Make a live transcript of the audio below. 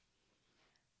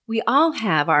We all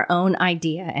have our own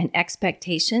idea and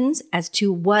expectations as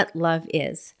to what love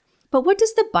is. But what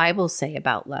does the Bible say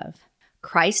about love?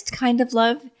 Christ kind of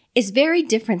love is very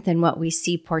different than what we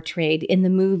see portrayed in the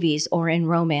movies or in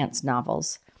romance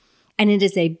novels. And it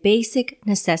is a basic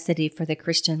necessity for the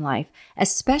Christian life,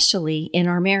 especially in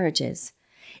our marriages.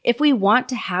 If we want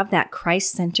to have that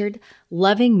Christ-centered,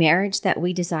 loving marriage that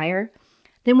we desire,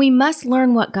 then we must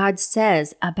learn what God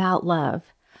says about love,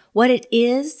 what it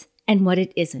is and what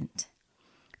it isn't.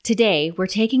 Today, we're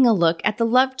taking a look at the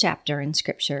love chapter in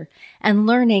Scripture and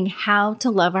learning how to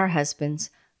love our husbands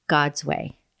God's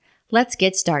way. Let's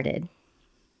get started.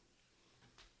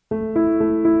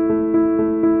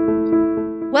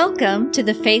 Welcome to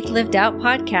the Faith Lived Out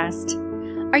podcast.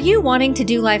 Are you wanting to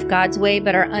do life God's way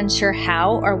but are unsure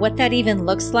how or what that even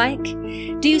looks like?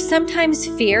 Do you sometimes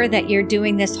fear that you're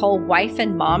doing this whole wife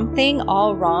and mom thing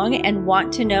all wrong and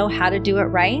want to know how to do it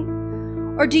right?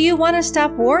 Or do you want to stop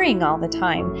worrying all the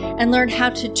time and learn how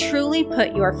to truly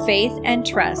put your faith and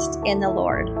trust in the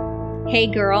Lord? Hey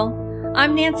girl,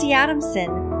 I'm Nancy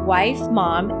Adamson, wife,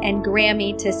 mom, and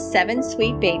Grammy to 7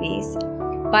 sweet babies,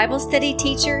 Bible study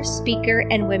teacher, speaker,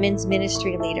 and women's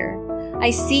ministry leader. I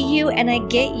see you and I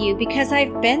get you because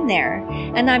I've been there,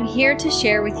 and I'm here to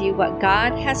share with you what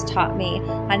God has taught me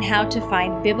on how to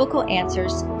find biblical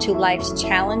answers to life's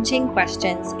challenging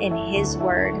questions in His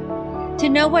Word, to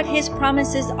know what His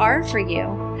promises are for you,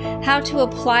 how to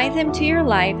apply them to your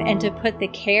life, and to put the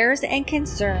cares and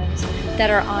concerns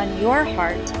that are on your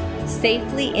heart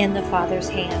safely in the Father's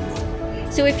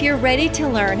hands. So if you're ready to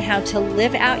learn how to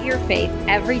live out your faith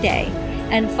every day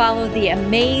and follow the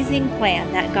amazing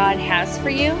plan that God has for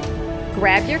you,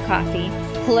 grab your coffee,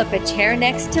 pull up a chair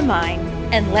next to mine,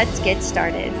 and let's get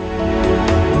started.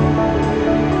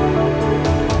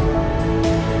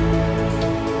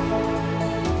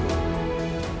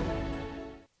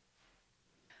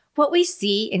 What we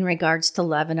see in regards to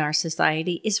love in our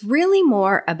society is really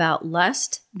more about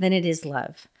lust than it is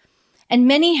love. And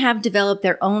many have developed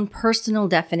their own personal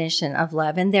definition of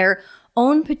love and their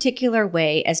own particular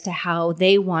way as to how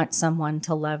they want someone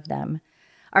to love them.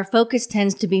 Our focus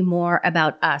tends to be more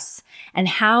about us and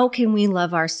how can we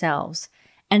love ourselves,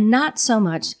 and not so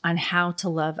much on how to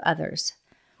love others.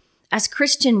 As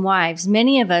Christian wives,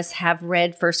 many of us have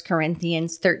read 1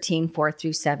 Corinthians 13,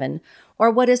 4-7, or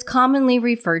what is commonly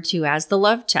referred to as the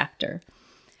love chapter.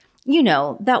 You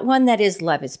know, that one that is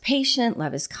love is patient,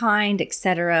 love is kind,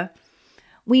 etc.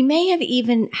 We may have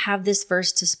even have this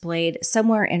verse displayed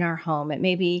somewhere in our home. It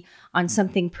may be on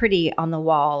something pretty on the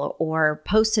wall or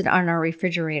posted on our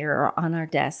refrigerator or on our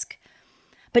desk.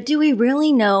 But do we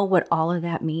really know what all of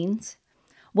that means?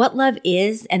 What love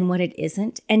is and what it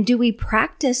isn't? And do we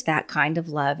practice that kind of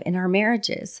love in our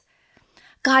marriages?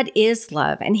 God is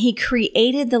love, and He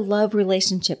created the love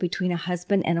relationship between a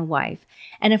husband and a wife.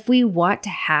 And if we want to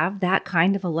have that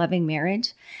kind of a loving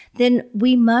marriage, then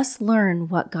we must learn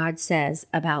what God says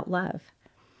about love.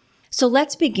 So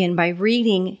let's begin by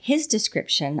reading His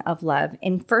description of love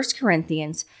in 1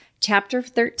 Corinthians chapter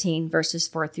 13, verses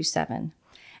 4-7.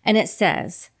 And it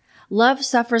says, "Love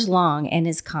suffers long and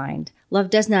is kind.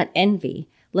 Love does not envy.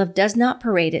 Love does not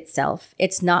parade itself.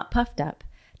 It's not puffed up,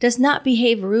 does not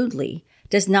behave rudely,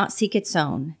 does not seek its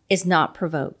own, is not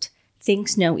provoked,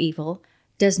 thinks no evil,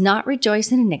 does not rejoice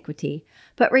in iniquity,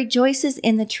 but rejoices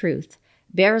in the truth,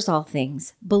 bears all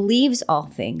things, believes all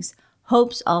things,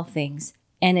 hopes all things,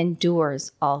 and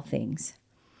endures all things."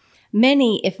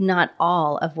 Many, if not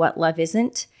all, of what love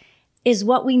isn't, is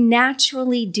what we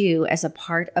naturally do as a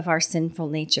part of our sinful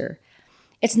nature.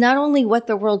 It's not only what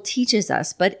the world teaches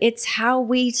us, but it's how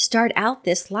we start out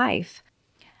this life.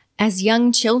 As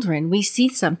young children, we see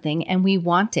something and we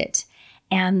want it,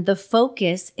 and the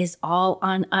focus is all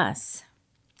on us.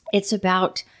 It's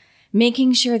about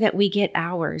making sure that we get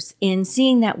ours, in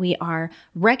seeing that we are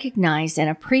recognized and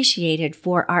appreciated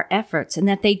for our efforts and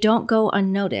that they don't go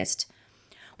unnoticed.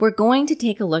 We're going to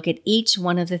take a look at each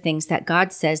one of the things that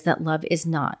God says that love is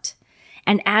not.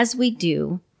 And as we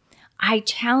do, I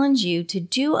challenge you to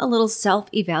do a little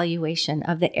self-evaluation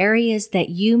of the areas that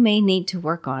you may need to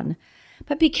work on.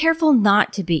 But be careful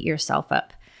not to beat yourself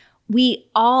up. We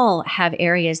all have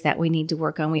areas that we need to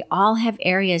work on. We all have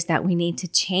areas that we need to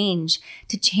change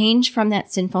from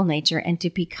that sinful nature and to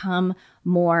become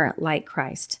more like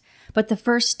Christ. But the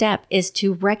first step is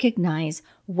to recognize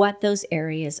what those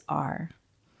areas are.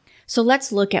 So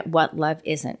let's look at what love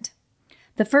isn't.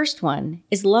 The first one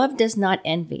is love does not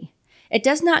envy. It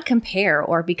does not compare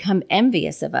or become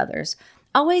envious of others,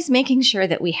 always making sure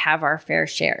that we have our fair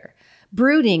share,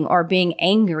 brooding or being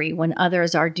angry when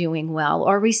others are doing well,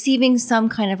 or receiving some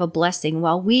kind of a blessing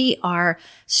while we are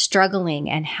struggling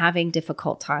and having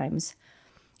difficult times.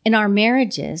 In our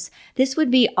marriages, this would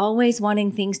be always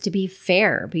wanting things to be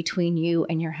fair between you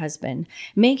and your husband,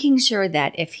 making sure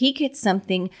that if he gets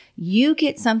something, you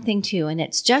get something too, and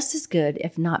it's just as good,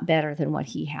 if not better, than what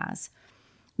he has.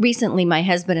 Recently, my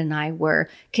husband and I were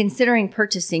considering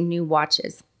purchasing new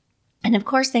watches. And of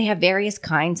course, they have various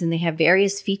kinds and they have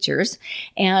various features.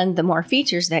 And the more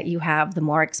features that you have, the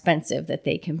more expensive that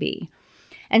they can be.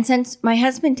 And since my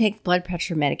husband takes blood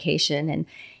pressure medication and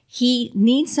he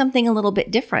needs something a little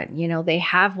bit different, they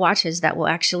have watches that will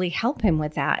actually help him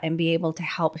with that and be able to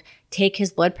help take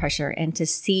his blood pressure and to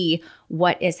see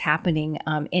what is happening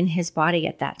in his body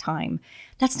at that time.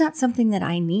 That's not something that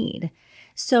I need.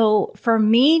 So for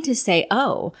me to say,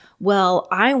 oh, well,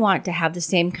 I want to have the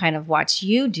same kind of watch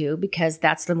you do because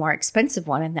that's the more expensive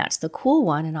one and that's the cool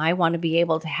one, and I want to be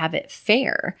able to have it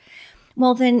fair.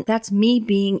 Well, then that's me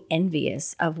being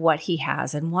envious of what he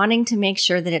has and wanting to make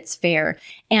sure that it's fair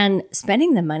and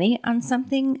spending the money on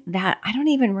something that I don't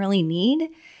even really need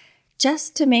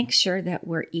just to make sure that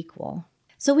we're equal.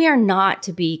 So we are not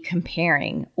to be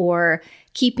comparing or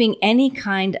keeping any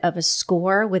kind of a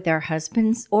score with our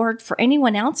husbands or for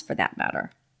anyone else for that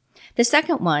matter. The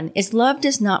second one is love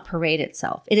does not parade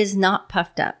itself. It is not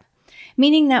puffed up,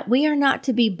 meaning that we are not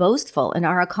to be boastful in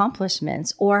our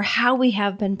accomplishments or how we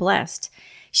have been blessed,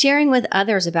 sharing with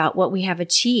others about what we have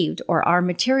achieved or our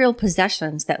material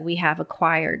possessions that we have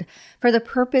acquired for the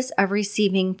purpose of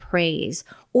receiving praise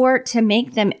or to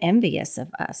make them envious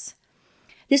of us.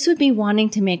 This would be wanting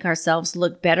to make ourselves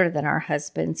look better than our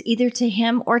husbands, either to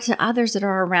him or to others that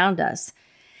are around us,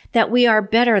 that we are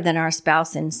better than our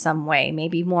spouse in some way,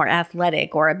 maybe more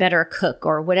athletic or a better cook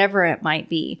or whatever it might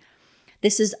be.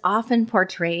 This is often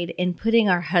portrayed in putting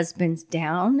our husbands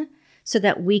down so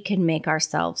that we can make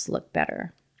ourselves look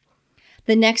better.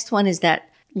 The next one is that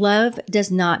love does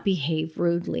not behave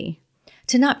rudely.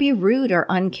 To not be rude or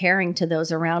uncaring to those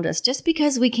around us just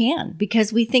because we can,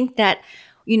 because we think that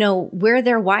we're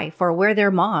their wife or we're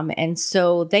their mom, and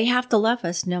so they have to love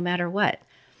us no matter what.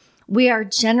 We are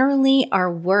generally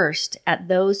our worst at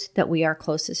those that we are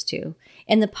closest to.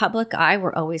 In the public eye,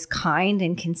 we're always kind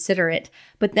and considerate,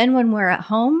 but then when we're at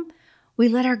home, we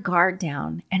let our guard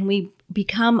down and we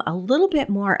become a little bit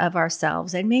more of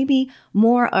ourselves and maybe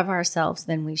more of ourselves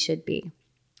than we should be.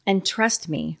 And trust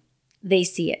me, they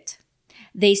see it.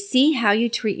 They see how you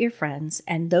treat your friends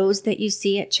and those that you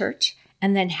see at church,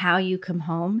 and then how you come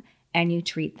home and you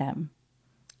treat them.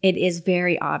 It is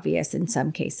very obvious in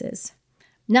some cases.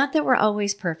 Not that we're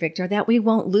always perfect or that we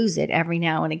won't lose it every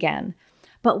now and again,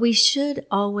 but we should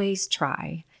always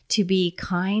try to be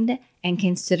kind and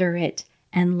considerate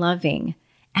and loving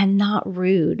and not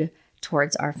rude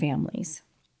towards our families.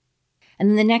 And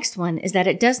then the next one is that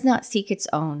it does not seek its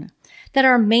own, that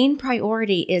our main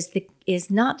priority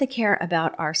is not the care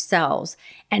about ourselves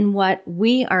and what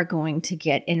we are going to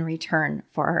get in return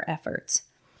for our efforts.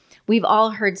 We've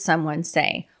all heard someone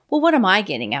say, well, what am I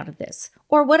getting out of this?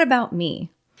 Or what about me?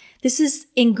 This is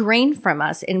ingrained from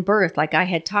us in birth, like I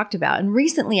had talked about. And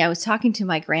recently I was talking to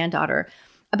my granddaughter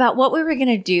about what we were going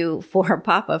to do for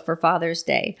Papa for Father's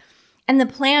Day. And the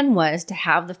plan was to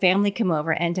have the family come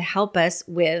over and to help us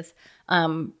with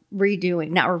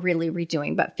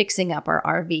fixing up our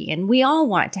RV. And we all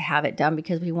want to have it done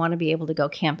because we want to be able to go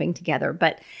camping together.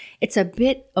 But it's a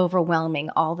bit overwhelming,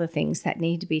 all the things that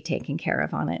need to be taken care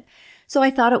of on it. So I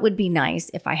thought it would be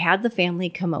nice if I had the family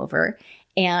come over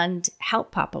and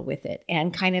help Papa with it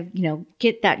and kind of,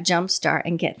 get that jump start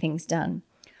and get things done.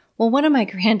 Well, one of my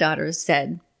granddaughters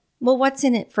said, well, what's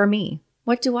in it for me?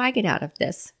 What do I get out of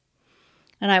this?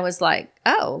 And I was like,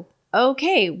 oh,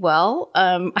 okay, well,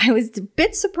 I was a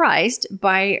bit surprised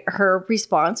by her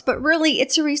response, but really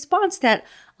it's a response that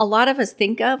a lot of us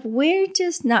think of. We're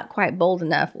just not quite bold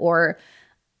enough or,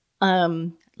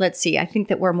 I think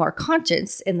that we're more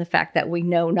conscious in the fact that we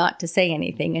know not to say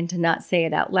anything and to not say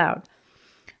it out loud.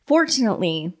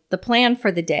 Fortunately, the plan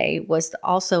for the day was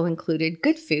also included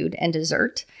good food and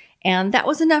dessert, and that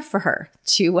was enough for her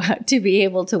to be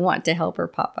able to want to help her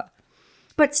Papa.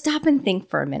 But stop and think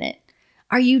for a minute.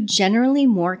 Are you generally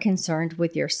more concerned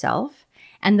with yourself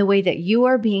and the way that you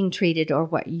are being treated or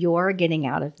what you're getting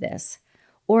out of this?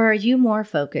 Or are you more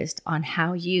focused on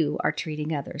how you are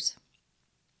treating others?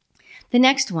 The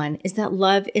next one is that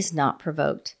love is not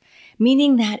provoked,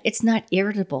 meaning that it's not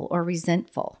irritable or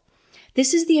resentful.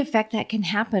 This is the effect that can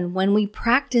happen when we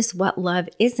practice what love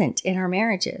isn't in our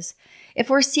marriages. If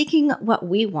we're seeking what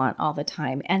we want all the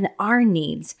time and our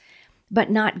needs, but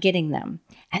not getting them.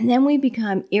 And then we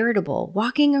become irritable,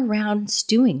 walking around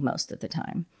stewing most of the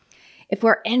time. If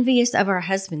we're envious of our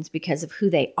husbands because of who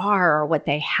they are or what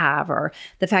they have, or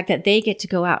the fact that they get to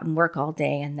go out and work all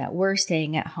day and that we're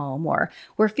staying at home, or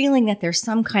we're feeling that there's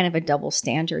some kind of a double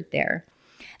standard there,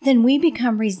 then we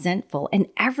become resentful, and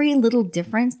every little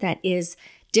difference that is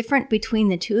different between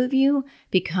the two of you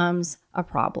becomes a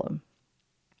problem.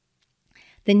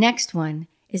 The next one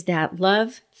is that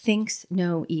love thinks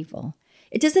no evil.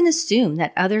 It doesn't assume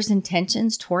that others'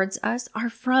 intentions towards us are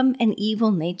from an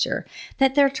evil nature,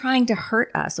 that they're trying to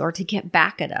hurt us or to get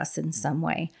back at us in some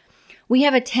way. We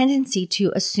have a tendency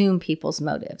to assume people's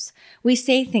motives. We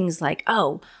say things like,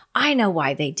 "Oh, I know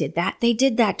why they did that. They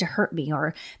did that to hurt me,"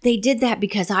 or "They did that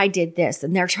because I did this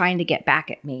and they're trying to get back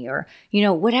at me," or,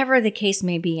 whatever the case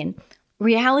may be. In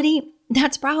reality,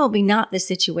 that's probably not the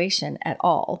situation at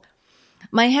all.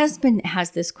 My husband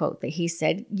has this quote that he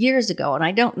said years ago, and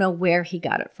I don't know where he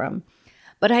got it from,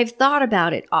 but I've thought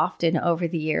about it often over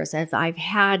the years as I've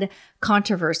had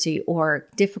controversy or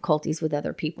difficulties with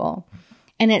other people.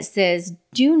 And it says,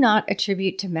 "Do not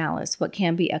attribute to malice what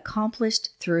can be accomplished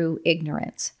through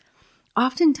ignorance."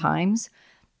 Oftentimes,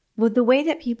 with the way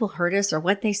that people hurt us or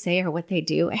what they say or what they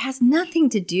do, it has nothing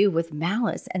to do with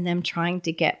malice and them trying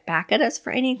to get back at us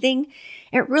for anything.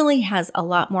 It really has a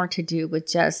lot more to do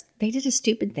with just they did a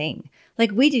stupid thing,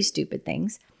 like we do stupid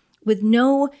things, with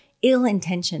no ill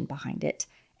intention behind it,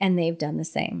 and they've done the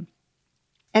same.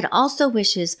 It also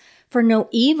wishes for no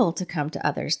evil to come to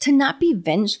others, to not be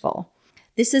vengeful.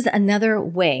 This is another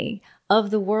way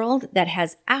of the world that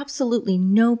has absolutely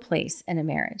no place in a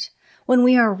marriage. When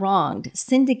we are wronged,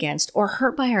 sinned against, or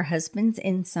hurt by our husbands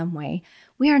in some way,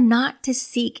 we are not to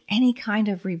seek any kind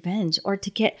of revenge or to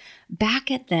get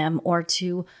back at them or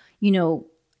to,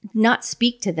 not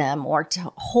speak to them or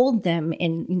to hold them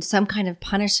in some kind of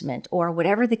punishment or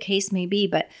whatever the case may be.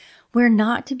 But we're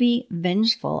not to be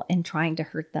vengeful in trying to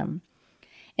hurt them.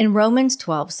 In Romans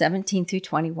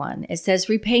 12:17-21, it says,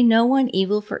 "Repay no one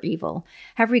evil for evil.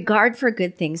 Have regard for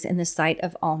good things in the sight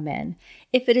of all men.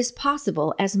 If it is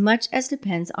possible, as much as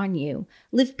depends on you,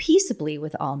 live peaceably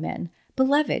with all men.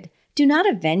 Beloved, do not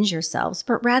avenge yourselves,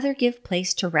 but rather give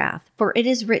place to wrath. For it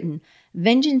is written,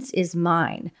 'Vengeance is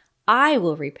mine. I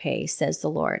will repay,' says the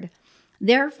Lord.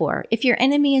 Therefore, if your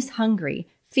enemy is hungry,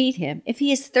 feed him. If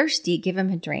he is thirsty, give him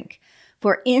a drink.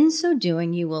 For in so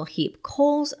doing, you will heap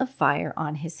coals of fire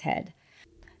on his head.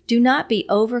 Do not be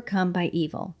overcome by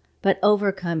evil, but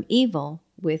overcome evil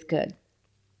with good."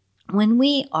 When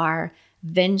we are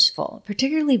vengeful,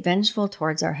 particularly vengeful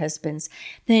towards our husbands,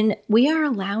 then we are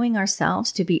allowing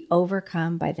ourselves to be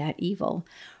overcome by that evil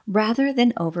rather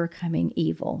than overcoming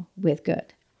evil with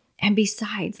good. And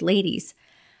besides, ladies,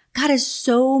 God is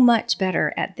so much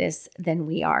better at this than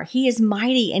we are. He is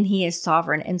mighty and he is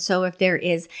sovereign. And so if there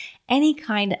is any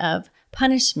kind of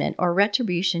punishment or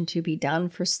retribution to be done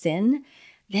for sin,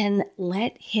 then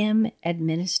let him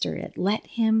administer it. Let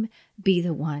him be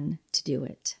the one to do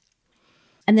it.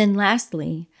 And then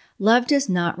lastly, love does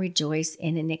not rejoice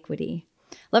in iniquity.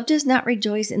 Love does not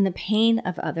rejoice in the pain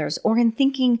of others or in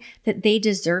thinking that they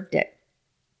deserved it.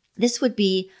 This would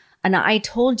be an "I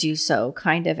told you so"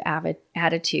 kind of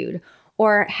attitude,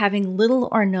 or having little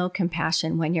or no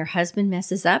compassion when your husband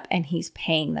messes up and he's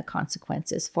paying the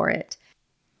consequences for it.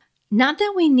 Not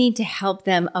that we need to help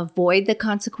them avoid the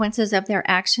consequences of their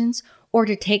actions or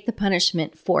to take the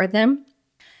punishment for them.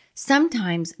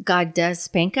 Sometimes God does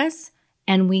spank us,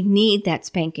 and we need that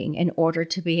spanking in order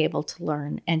to be able to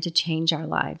learn and to change our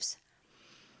lives.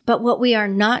 But what we are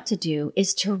not to do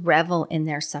is to revel in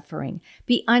their suffering,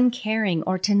 be uncaring,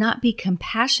 or to not be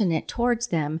compassionate towards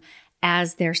them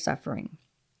as they're suffering.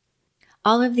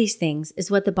 All of these things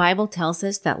is what the Bible tells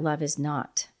us that love is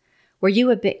not. Were you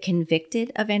a bit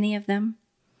convicted of any of them?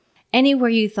 Anywhere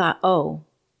you thought, "Oh,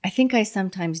 I think I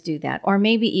sometimes do that," or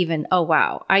maybe even, "Oh,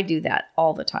 wow, I do that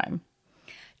all the time."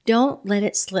 Don't let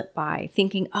it slip by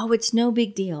thinking, "Oh, it's no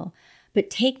big deal,"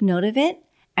 but take note of it.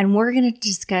 And we're going to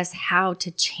discuss how to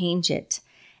change it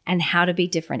and how to be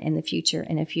different in the future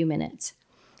in a few minutes.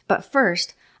 But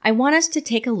first, I want us to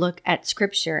take a look at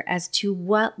Scripture as to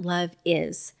what love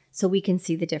is so we can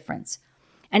see the difference.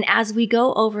 And as we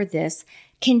go over this,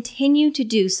 continue to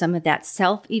do some of that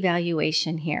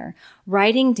self-evaluation here,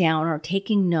 writing down or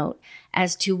taking note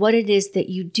as to what it is that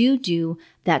you do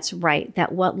that's right,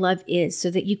 that what love is,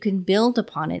 so that you can build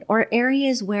upon it, or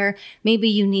areas where maybe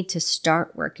you need to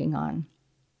start working on.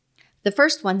 The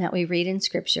first one that we read in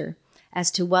Scripture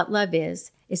as to what love is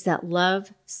that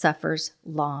love suffers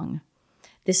long.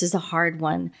 This is a hard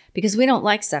one because we don't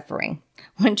like suffering.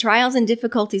 When trials and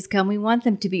difficulties come, we want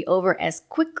them to be over as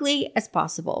quickly as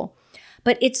possible.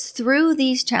 But it's through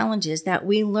these challenges that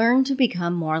we learn to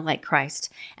become more like Christ,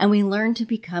 and we learn to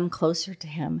become closer to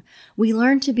Him. We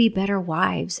learn to be better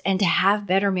wives and to have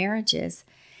better marriages.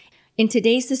 In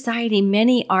today's society,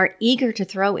 many are eager to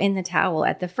throw in the towel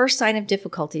at the first sign of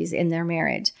difficulties in their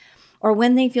marriage, or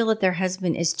when they feel that their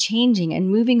husband is changing and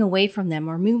moving away from them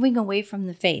or moving away from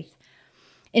the faith.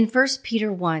 In 1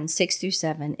 Peter 1,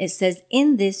 6-7, it says,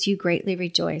 "In this you greatly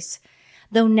rejoice,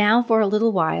 though now for a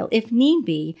little while, if need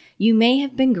be, you may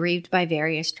have been grieved by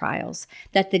various trials,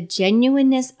 that the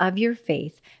genuineness of your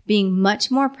faith, being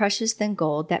much more precious than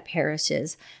gold that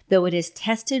perishes, though it is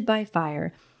tested by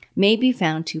fire, may be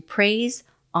found to praise,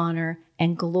 honor,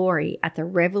 and glory at the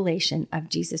revelation of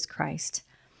Jesus Christ."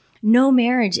 No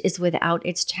marriage is without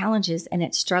its challenges and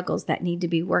its struggles that need to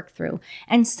be worked through,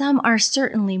 and some are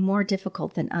certainly more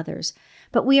difficult than others.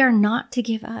 But we are not to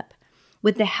give up.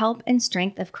 With the help and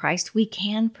strength of Christ, we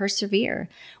can persevere.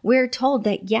 We're told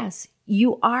that, yes,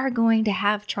 you are going to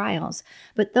have trials,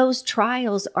 but those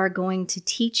trials are going to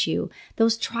teach you.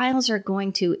 Those trials are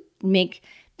going to make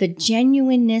the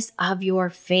genuineness of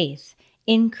your faith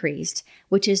increased,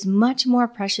 which is much more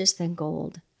precious than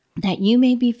gold, that you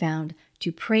may be found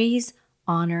to praise,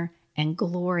 honor, and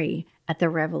glory at the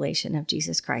revelation of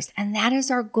Jesus Christ. And that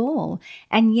is our goal.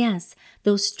 And yes,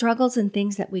 those struggles and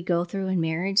things that we go through in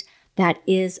marriage, that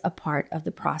is a part of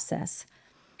the process.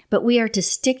 But we are to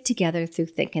stick together through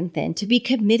thick and thin, to be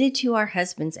committed to our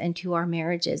husbands and to our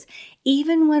marriages,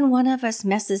 even when one of us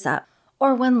messes up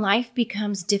or when life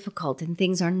becomes difficult and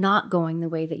things are not going the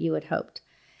way that you had hoped.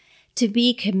 To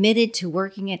be committed to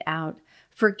working it out,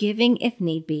 forgiving if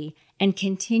need be, and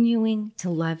continuing to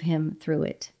love Him through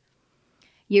it.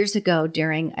 Years ago,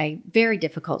 during a very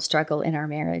difficult struggle in our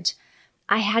marriage,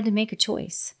 I had to make a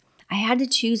choice. I had to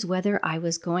choose whether I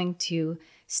was going to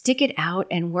stick it out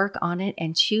and work on it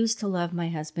and choose to love my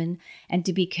husband and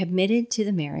to be committed to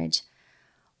the marriage,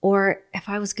 or if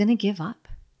I was going to give up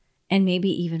and maybe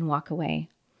even walk away.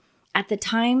 At the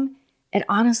time, it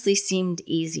honestly seemed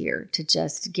easier to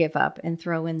just give up and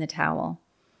throw in the towel.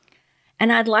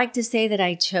 And I'd like to say that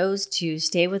I chose to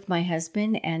stay with my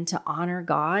husband and to honor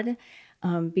God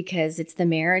because it's the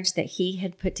marriage that He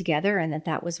had put together and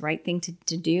that was the right thing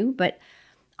to do. But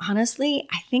honestly,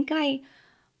 I think I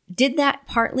did that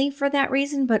partly for that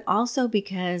reason, but also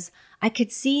because I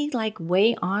could see like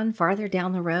way on farther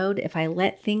down the road, if I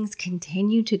let things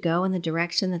continue to go in the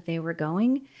direction that they were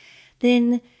going,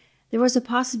 then there was a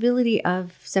possibility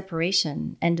of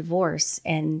separation and divorce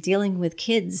and dealing with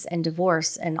kids and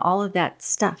divorce and all of that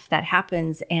stuff that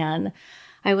happens. And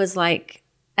I was like,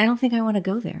 I don't think I want to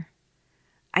go there.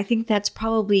 I think that's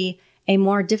probably a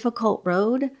more difficult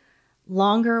road,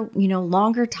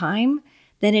 longer time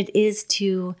than it is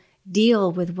to deal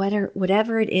with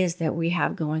whatever it is that we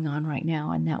have going on right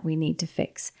now and that we need to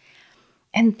fix.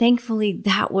 And thankfully,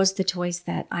 that was the choice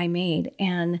that I made.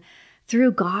 And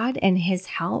through God and His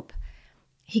help,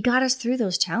 He got us through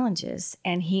those challenges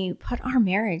and He put our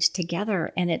marriage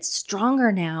together, and it's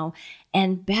stronger now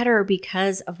and better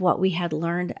because of what we had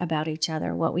learned about each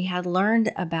other, what we had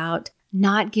learned about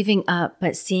not giving up,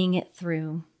 but seeing it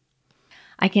through.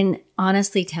 I can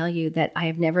honestly tell you that I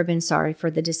have never been sorry for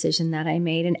the decision that I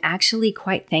made, and actually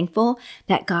quite thankful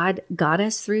that God got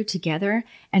us through together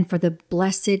and for the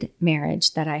blessed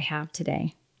marriage that I have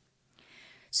today.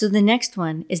 So the next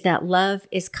one is that love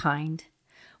is kind.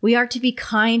 We are to be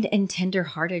kind and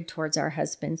tender-hearted towards our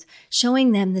husbands,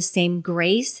 showing them the same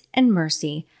grace and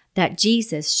mercy that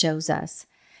Jesus shows us.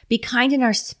 Be kind in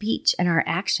our speech and our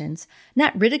actions,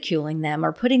 not ridiculing them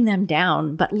or putting them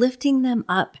down, but lifting them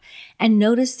up and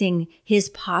noticing His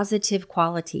positive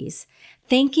qualities,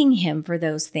 thanking Him for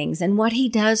those things and what He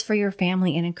does for your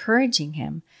family and encouraging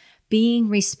Him, being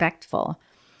respectful.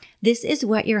 This is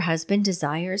what your husband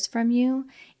desires from you,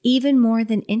 even more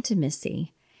than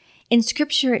intimacy. In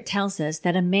Scripture, it tells us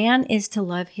that a man is to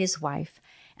love his wife,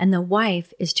 and the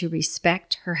wife is to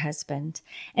respect her husband.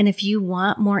 And if you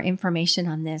want more information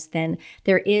on this, then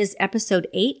there is episode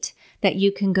 8 that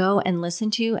you can go and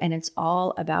listen to, and it's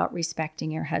all about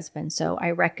respecting your husband. So I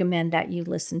recommend that you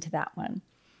listen to that one.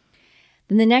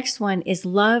 Then the next one is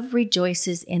love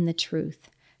rejoices in the truth.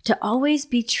 To always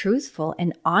be truthful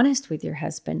and honest with your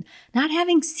husband, not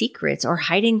having secrets or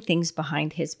hiding things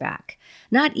behind his back,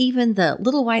 not even the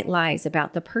little white lies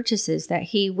about the purchases that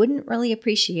he wouldn't really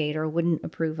appreciate or wouldn't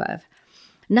approve of,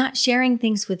 not sharing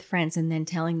things with friends and then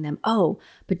telling them, "Oh,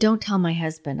 but don't tell my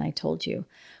husband I told you."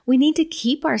 We need to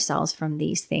keep ourselves from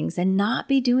these things and not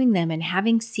be doing them and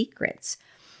having secrets.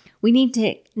 We need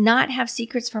to not have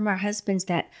secrets from our husbands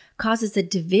that causes a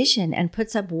division and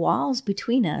puts up walls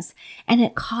between us, and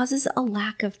it causes a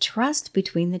lack of trust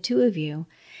between the two of you.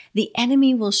 The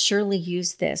enemy will surely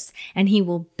use this, and he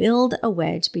will build a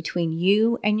wedge between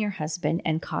you and your husband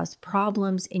and cause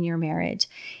problems in your marriage.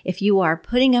 If you are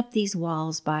putting up these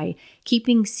walls by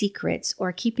keeping secrets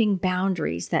or keeping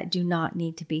boundaries that do not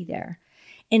need to be there.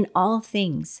 In all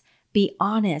things, be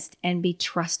honest and be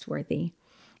trustworthy.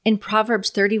 In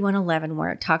Proverbs 31:11,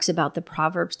 where it talks about the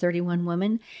Proverbs 31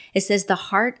 woman, it says, "The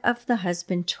heart of the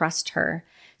husband trusts her,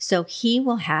 so he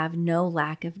will have no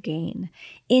lack of gain."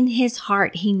 In his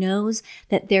heart, he knows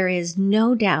that there is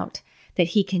no doubt that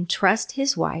he can trust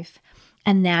his wife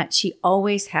and that she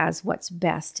always has what's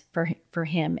best for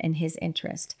him and his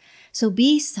interest. So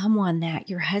be someone that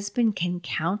your husband can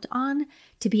count on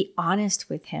to be honest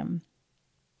with him.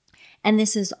 And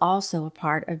this is also a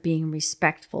part of being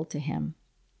respectful to him.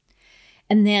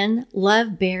 And then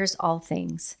love bears all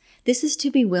things. This is to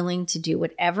be willing to do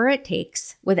whatever it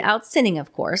takes, without sinning,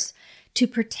 of course, to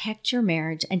protect your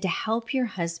marriage and to help your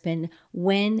husband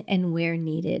when and where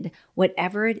needed,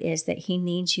 whatever it is that he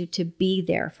needs you to be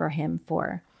there for him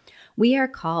for. We are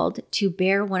called to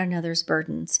bear one another's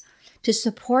burdens, to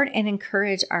support and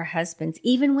encourage our husbands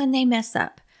even when they mess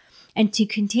up, and to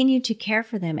continue to care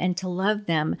for them and to love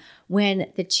them when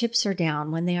the chips are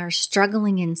down, when they are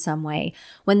struggling in some way,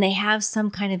 when they have some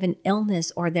kind of an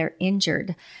illness or they're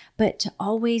injured, but to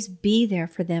always be there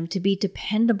for them, to be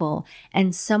dependable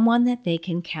and someone that they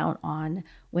can count on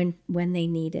when they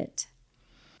need it.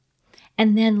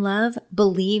 And then love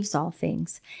believes all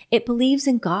things. It believes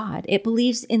in God. It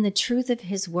believes in the truth of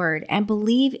his word, and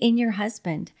believe in your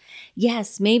husband.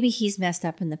 Yes, maybe he's messed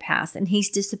up in the past and he's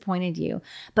disappointed you,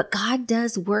 but God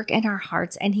does work in our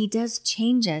hearts and he does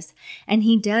change us and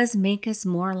he does make us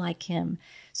more like him.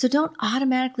 So don't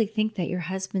automatically think that your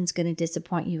husband's going to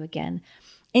disappoint you again.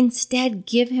 Instead,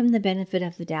 give him the benefit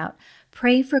of the doubt.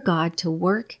 Pray for God to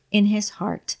work in his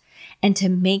heart and to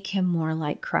make him more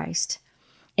like Christ.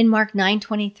 In Mark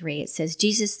 9:23, it says,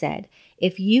 Jesus said,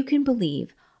 "If you can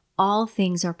believe, all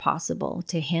things are possible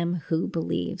to him who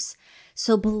believes."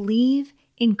 So believe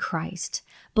in Christ.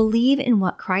 Believe in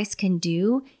what Christ can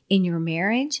do in your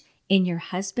marriage, in your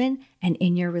husband, and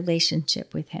in your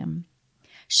relationship with him.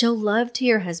 Show love to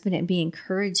your husband and be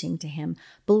encouraging to him,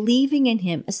 believing in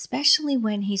him, especially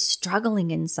when he's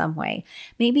struggling in some way.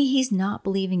 Maybe he's not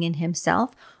believing in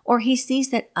himself, or he sees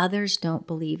that others don't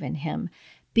believe in him.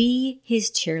 Be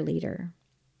his cheerleader.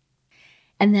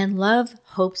 And then love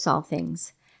hopes all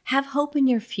things. Have hope in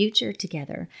your future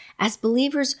together. As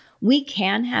believers, we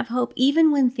can have hope even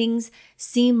when things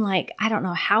seem like, I don't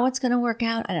know how it's going to work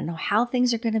out. I don't know how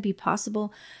things are going to be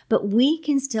possible, but we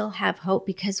can still have hope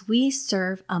because we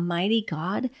serve a mighty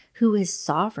God who is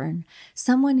sovereign,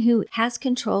 someone who has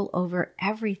control over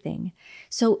everything.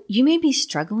 So you may be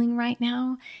struggling right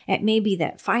now. It may be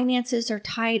that finances are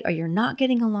tight or you're not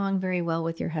getting along very well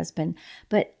with your husband,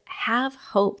 but have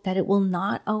hope that it will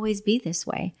not always be this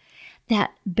way.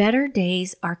 That better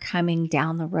days are coming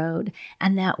down the road,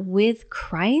 and that with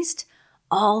Christ,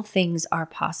 all things are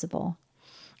possible.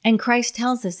 And Christ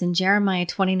tells us in Jeremiah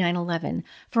 29:11,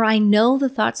 "For I know the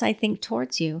thoughts I think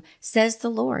towards you, says the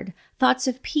Lord, thoughts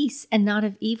of peace and not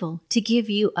of evil, to give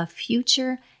you a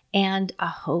future and a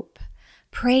hope."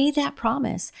 Pray that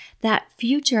promise, that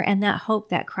future and that hope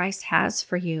that Christ has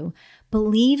for you.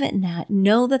 Believe in that.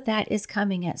 Know that that is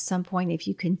coming at some point if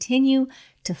you continue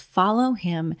to follow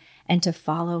him and to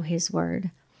follow his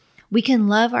word. We can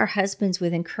love our husbands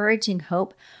with encouraging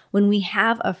hope when we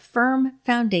have a firm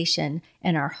foundation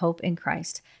in our hope in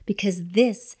Christ, because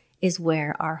this is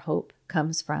where our hope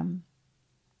comes from.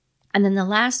 And then the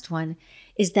last one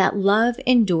is that love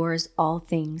endures all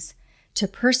things, to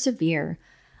persevere.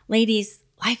 Ladies,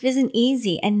 life isn't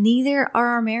easy, and neither are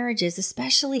our marriages,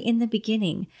 especially in the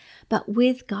beginning. But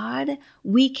with God,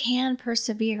 we can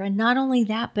persevere. And not only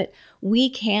that, but we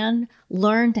can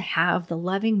learn to have the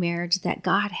loving marriage that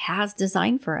God has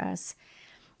designed for us.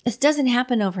 This doesn't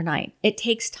happen overnight. It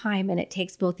takes time, and it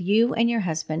takes both you and your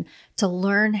husband to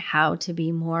learn how to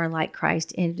be more like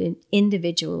Christ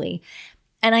individually.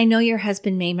 And I know your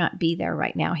husband may not be there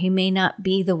right now. He may not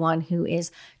be the one who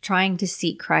is trying to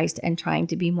seek Christ and trying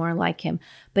to be more like him,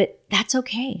 but that's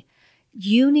okay.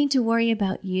 You need to worry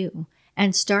about you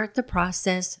and start the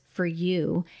process for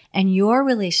you and your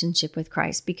relationship with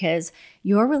Christ, because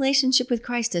your relationship with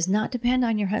Christ does not depend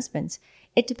on your husband's.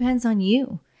 It depends on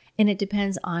you, and it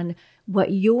depends on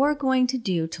what you're going to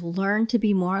do to learn to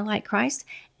be more like Christ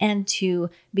and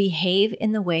to behave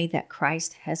in the way that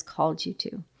Christ has called you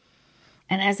to.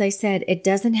 And as I said, it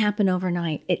doesn't happen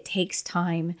overnight. It takes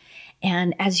time.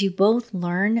 And as you both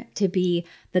learn to be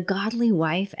the godly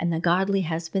wife and the godly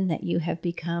husband that you have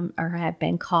become or have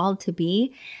been called to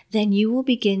be, then you will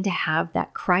begin to have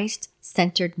that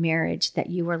Christ-centered marriage that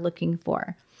you are looking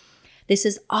for. This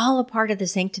is all a part of the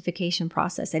sanctification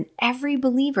process, and every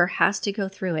believer has to go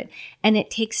through it. And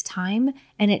it takes time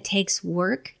and it takes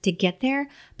work to get there,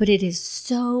 but it is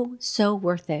so, so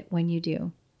worth it when you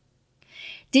do.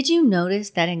 Did you notice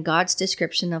that in God's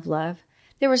description of love,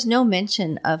 there was no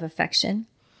mention of affection,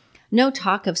 no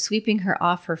talk of sweeping her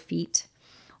off her feet,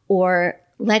 or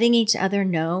letting each other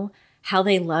know how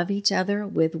they love each other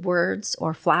with words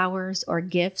or flowers or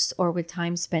gifts or with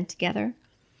time spent together?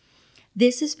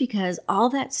 This is because all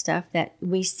that stuff that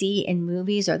we see in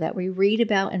movies or that we read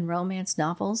about in romance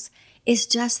novels is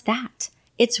just that.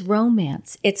 It's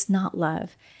romance. It's not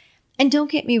love. And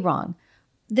don't get me wrong.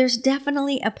 There's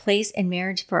definitely a place in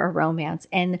marriage for a romance,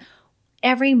 and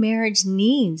every marriage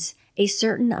needs a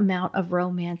certain amount of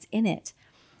romance in it.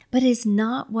 But it's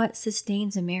not what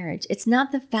sustains a marriage. It's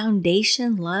not the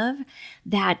foundation love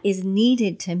that is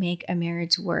needed to make a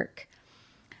marriage work.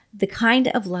 The kind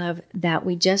of love that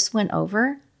we just went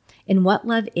over and what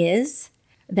love is,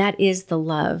 that is the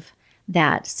love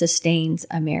that sustains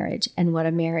a marriage and what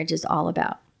a marriage is all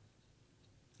about.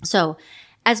 So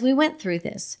as we went through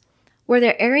this, were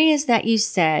there areas that you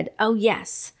said, oh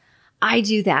yes, I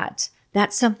do that.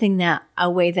 That's something that a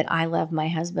way that I love my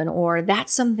husband, or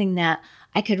that's something that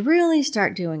I could really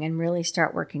start doing and really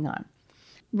start working on.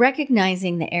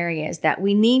 Recognizing the areas that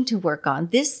we need to work on.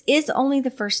 This is only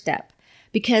the first step,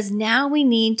 because now we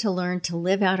need to learn to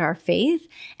live out our faith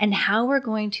and how we're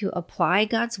going to apply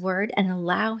God's word and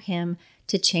allow him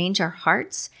to change our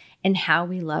hearts and how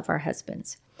we love our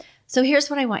husbands. So here's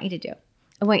what I want you to do.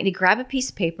 I want you to grab a piece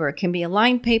of paper. It can be a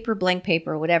lined paper, blank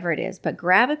paper, whatever it is, but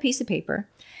grab a piece of paper.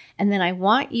 And then I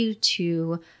want you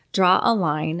to draw a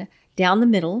line down the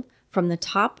middle from the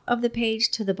top of the page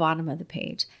to the bottom of the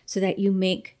page so that you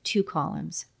make 2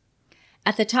 columns.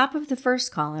 At the top of the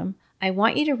first column, I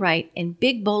want you to write in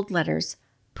big bold letters,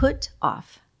 put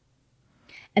off.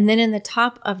 And then in the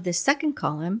top of the second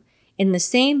column, in the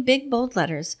same big bold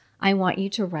letters, I want you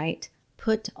to write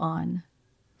put on.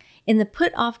 In the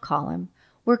put off column,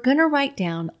 we're going to write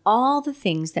down all the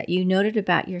things that you noted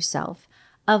about yourself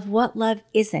of what love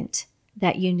isn't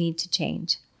that you need to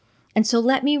change. And so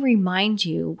let me remind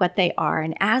you what they are.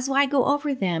 And as I go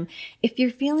over them, if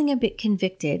you're feeling a bit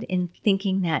convicted in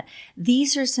thinking that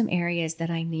these are some areas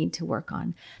that I need to work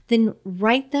on, then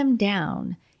write them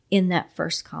down in that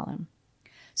first column.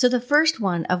 So the first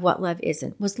one of what love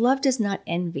isn't was love does not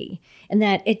envy, and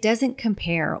that it doesn't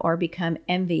compare or become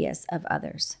envious of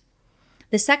others.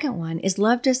 The second one is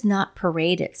love does not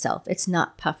parade itself. It's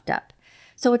not puffed up.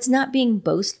 So it's not being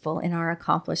boastful in our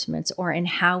accomplishments or in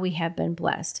how we have been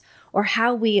blessed or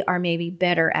how we are maybe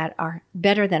better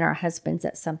than our husbands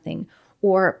at something,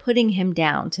 or putting him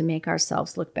down to make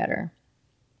ourselves look better.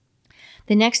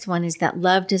 The next one is that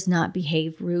love does not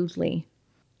behave rudely,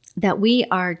 that we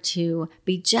are to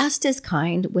be just as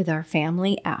kind with our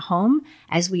family at home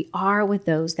as we are with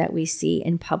those that we see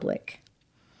in public.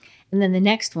 And then the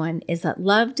next one is that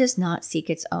love does not seek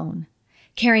its own,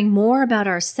 caring more about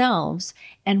ourselves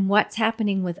and what's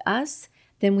happening with us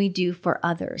than we do for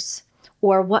others,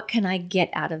 or what can I get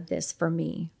out of this for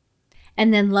me?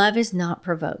 And then love is not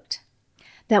provoked,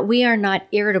 that we are not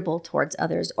irritable towards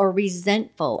others or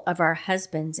resentful of our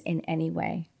husbands in any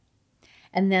way.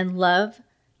 And then love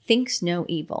thinks no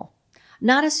evil,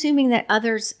 not assuming that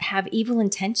others have evil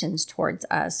intentions towards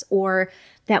us or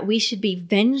that we should be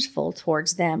vengeful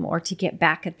towards them or to get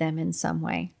back at them in some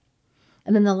way.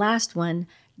 And then the last one,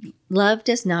 love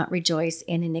does not rejoice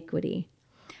in iniquity,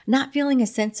 not feeling a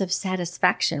sense of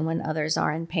satisfaction when others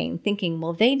are in pain, thinking,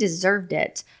 well, they deserved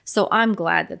it, so I'm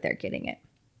glad that they're getting it.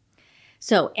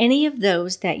 So any of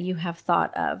those that you have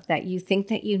thought of that you think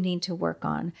that you need to work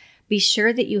on, be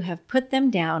sure that you have put them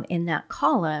down in that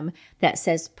column that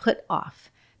says put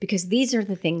off, because these are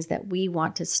the things that we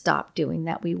want to stop doing,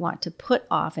 that we want to put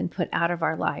off and put out of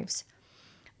our lives.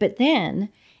 But then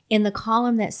in the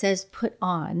column that says put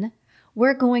on,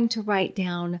 we're going to write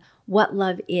down what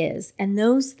love is and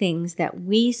those things that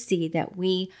we see that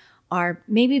we are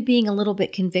maybe being a little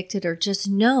bit convicted or just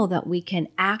know that we can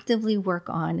actively work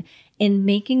on in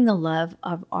making the love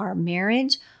of our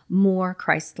marriage more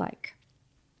Christ-like.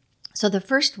 So the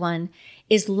first one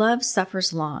is love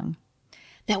suffers long,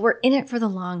 that we're in it for the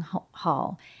long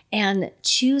haul and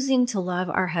choosing to love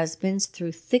our husbands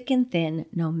through thick and thin,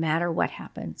 no matter what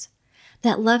happens.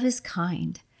 That love is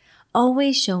kind,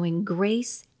 always showing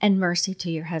grace and mercy to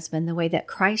your husband the way that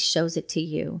Christ shows it to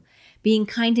you, being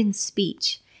kind in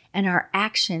speech and our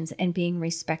actions, and being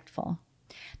respectful.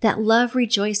 That love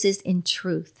rejoices in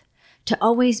truth, to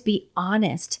always be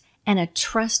honest and a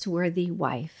trustworthy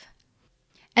wife.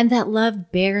 And that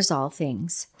love bears all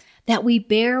things, that we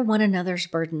bear one another's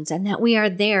burdens, and that we are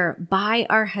there by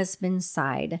our husband's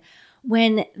side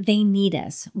when they need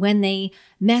us, when they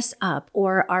mess up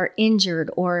or are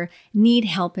injured or need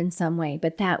help in some way,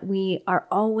 but that we are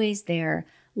always there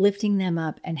lifting them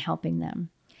up and helping them.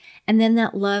 And then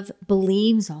that love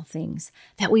believes all things,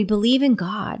 that we believe in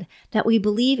God, that we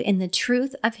believe in the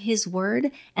truth of His word,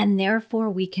 and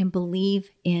therefore we can believe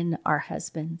in our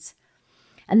husbands.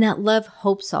 And that love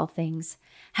hopes all things.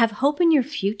 Have hope in your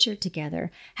future together,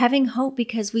 having hope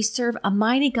because we serve a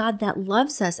mighty God that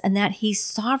loves us and that He's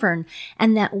sovereign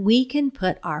and that we can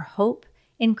put our hope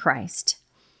in Christ.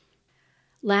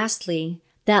 Lastly,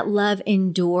 that love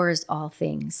endures all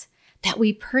things, that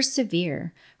we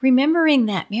persevere, remembering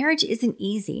that marriage isn't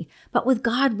easy, but with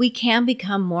God, we can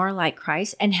become more like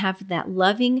Christ and have that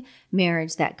loving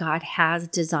marriage that God has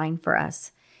designed for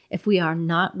us if we are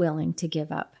not willing to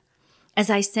give up. As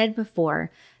I said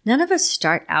before, none of us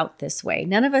start out this way.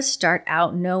 None of us start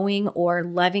out knowing or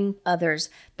loving others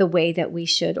the way that we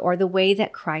should or the way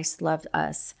that Christ loved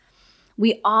us.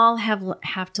 We all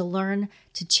have to learn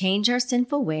to change our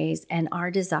sinful ways and our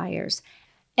desires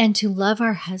and to love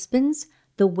our husbands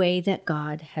the way that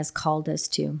God has called us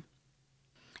to.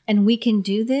 And we can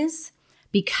do this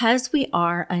because we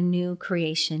are a new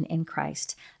creation in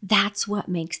Christ. That's what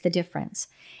makes the difference.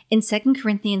 In 2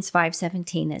 Corinthians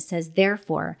 5:17, it says,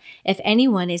 "Therefore, if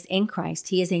anyone is in Christ,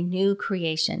 he is a new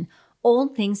creation.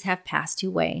 Old things have passed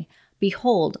away.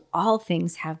 Behold, all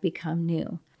things have become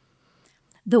new."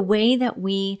 The way that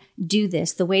we do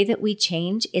this, the way that we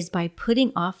change, is by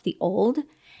putting off the old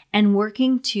and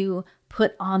working to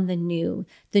put on the new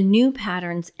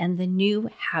patterns and the new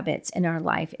habits in our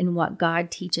life in what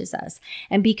God teaches us.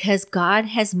 And because God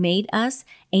has made us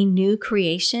a new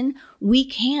creation, we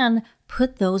can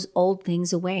put those old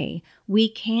things away. We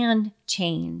can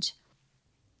change.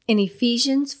 In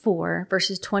Ephesians 4,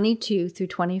 verses 22 through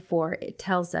 24, it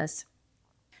tells us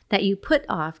that you put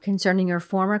off concerning your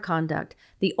former conduct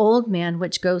the old man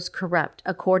which goes corrupt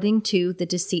according to the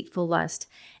deceitful lust,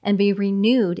 and be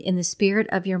renewed in the spirit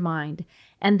of your mind,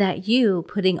 and that you,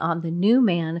 putting on the new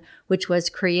man which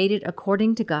was created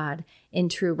according to God in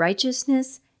true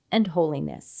righteousness and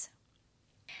holiness.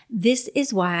 This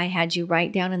is why I had you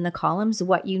write down in the columns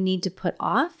what you need to put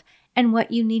off and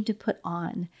what you need to put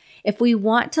on. If we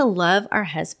want to love our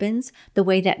husbands the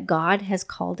way that God has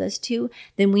called us to,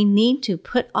 then we need to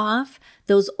put off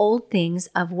those old things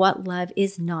of what love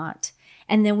is not.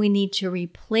 And then we need to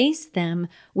replace them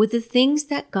with the things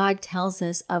that God tells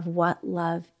us of what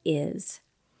love is.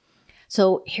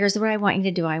 So here's what I want you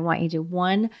to do. I want you to,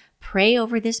 1, pray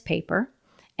over this paper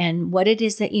and what it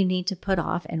is that you need to put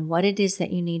off and what it is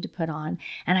that you need to put on.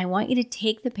 And I want you to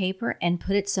take the paper and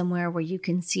put it somewhere where you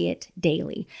can see it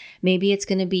daily. Maybe it's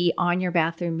going to be on your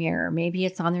bathroom mirror. Maybe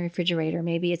it's on the refrigerator.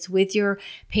 Maybe it's with your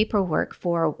paperwork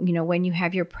for, when you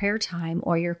have your prayer time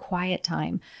or your quiet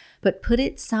time. But put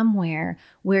it somewhere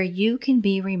where you can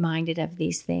be reminded of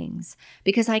these things.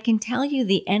 Because I can tell you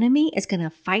the enemy is going to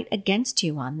fight against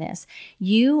you on this.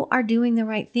 You are doing the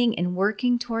right thing and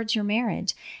working towards your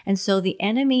marriage. And so the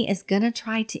enemy is going to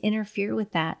try to interfere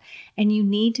with that. And you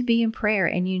need to be in prayer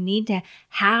and you need to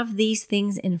have these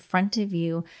things in front of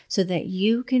you so that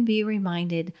you can be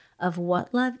reminded of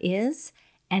what love is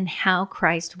and how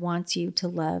Christ wants you to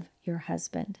love your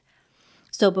husband.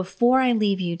 So before I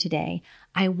leave you today,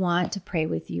 I want to pray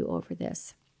with you over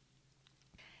this.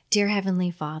 Dear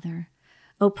Heavenly Father,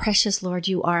 oh precious Lord,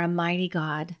 you are a mighty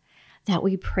God that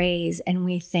we praise and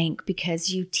we thank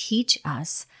because you teach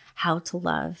us how to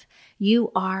love.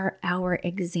 You are our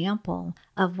example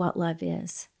of what love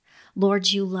is.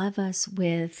 Lord, you love us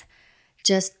with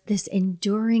just this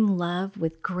enduring love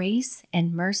with grace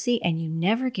and mercy, and you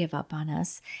never give up on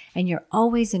us, and you're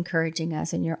always encouraging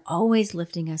us, and you're always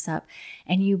lifting us up,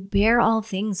 and you bear all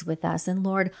things with us. And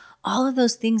Lord, all of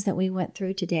those things that we went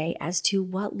through today as to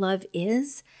what love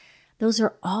is, those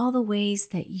are all the ways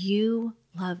that you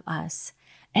love us.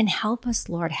 And help us,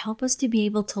 Lord, help us to be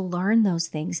able to learn those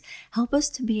things. Help us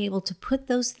to be able to put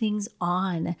those things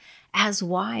on as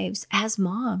wives, as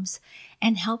moms,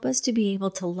 and help us to be able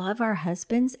to love our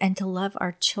husbands and to love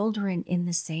our children in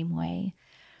the same way.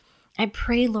 I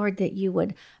pray, Lord, that you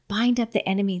would bind up the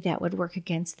enemy that would work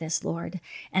against this, Lord,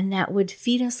 and that would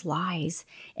feed us lies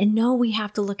and know we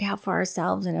have to look out for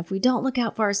ourselves. And if we don't look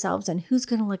out for ourselves, then who's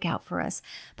going to look out for us?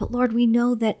 But Lord, we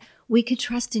know that we can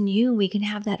trust in you. We can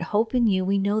have that hope in you.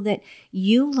 We know that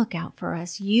you look out for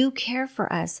us. You care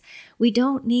for us. We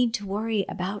don't need to worry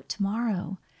about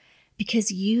tomorrow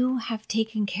because you have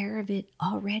taken care of it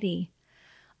already.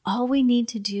 All we need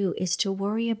to do is to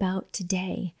worry about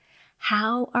today.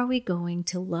 How are we going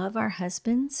to love our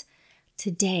husbands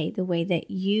today the way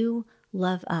that you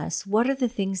love us? What are the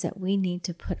things that we need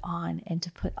to put on and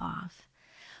to put off?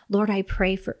 Lord, I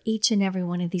pray for each and every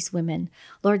one of these women,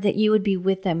 Lord, that you would be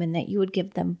with them and that you would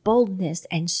give them boldness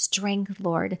and strength,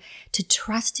 Lord, to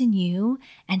trust in you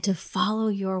and to follow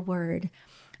your word,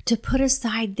 to put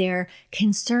aside their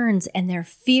concerns and their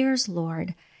fears,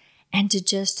 Lord, and to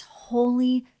just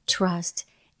wholly trust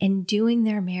in doing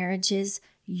their marriages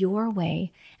your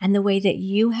way and the way that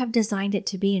you have designed it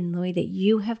to be and the way that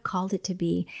you have called it to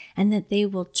be, and that they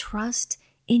will trust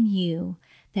in you,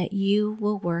 that you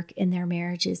will work in their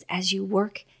marriages as you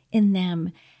work in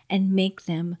them and make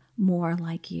them more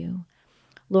like you.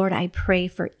 Lord, I pray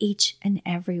for each and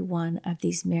every one of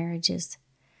these marriages,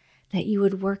 that you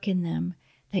would work in them,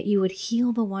 that you would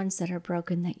heal the ones that are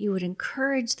broken, that you would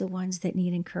encourage the ones that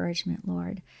need encouragement,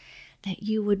 Lord, that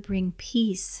you would bring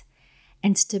peace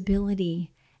and stability,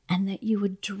 and that you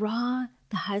would draw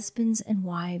the husbands and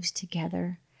wives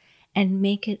together and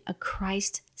make it a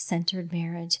Christ-centered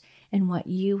marriage and what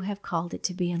you have called it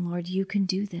to be. And Lord, you can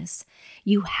do this.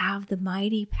 You have the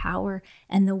mighty power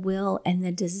and the will and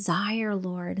the desire,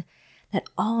 Lord, that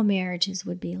all marriages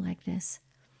would be like this.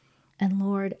 And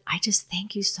Lord, I just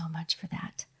thank you so much for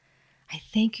that. I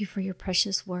thank you for your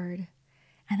precious word.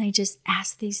 And I just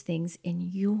ask these things in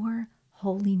your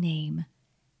holy name.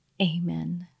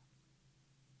 Amen.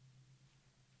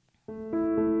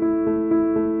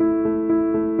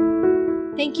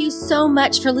 Thank you so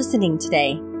much for listening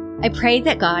today. I pray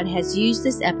that God has used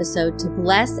this episode to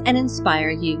bless and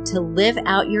inspire you to live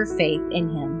out your faith in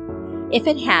Him. If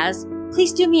it has,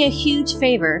 please do me a huge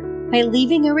favor by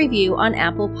leaving a review on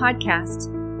Apple Podcasts.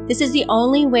 This is the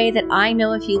only way that I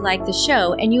know if you like the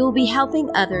show, and you will be helping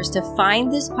others to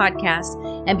find this podcast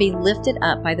and be lifted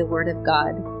up by the Word of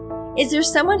God. Is there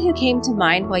someone who came to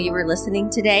mind while you were listening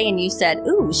today and you said,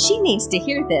 "Ooh, she needs to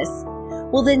hear this"?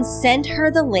 Well, then send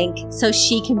her the link so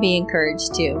she can be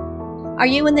encouraged too. Are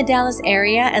you in the Dallas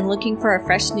area and looking for a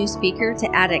fresh new speaker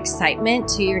to add excitement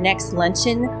to your next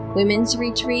luncheon, women's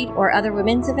retreat, or other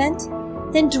women's event?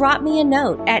 Then drop me a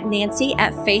note at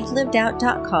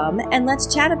nancy@faithlivedout.com and let's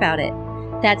chat about it.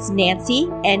 That's Nancy,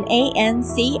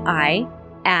 Nanci,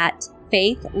 at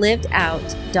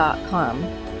faithlivedout.com.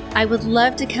 I would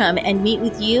love to come and meet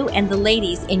with you and the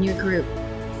ladies in your group.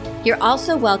 You're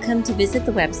also welcome to visit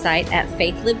the website at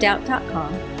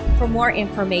faithlivedout.com for more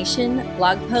information,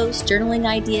 blog posts, journaling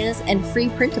ideas, and free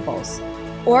printables.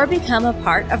 Or become a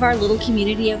part of our little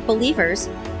community of believers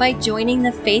by joining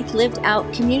the Faith Lived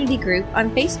Out community group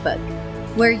on Facebook,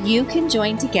 where you can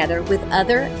join together with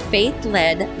other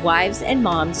faith-led wives and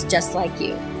moms just like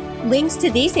you. Links to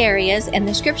these areas and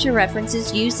the scripture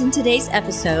references used in today's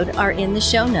episode are in the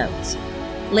show notes.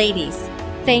 Ladies,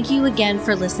 thank you again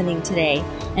for listening today,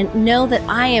 and know that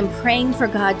I am praying for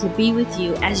God to be with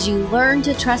you as you learn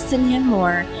to trust in Him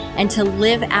more and to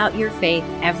live out your faith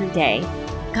every day.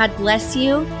 God bless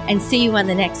you, and see you on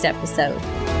the next episode.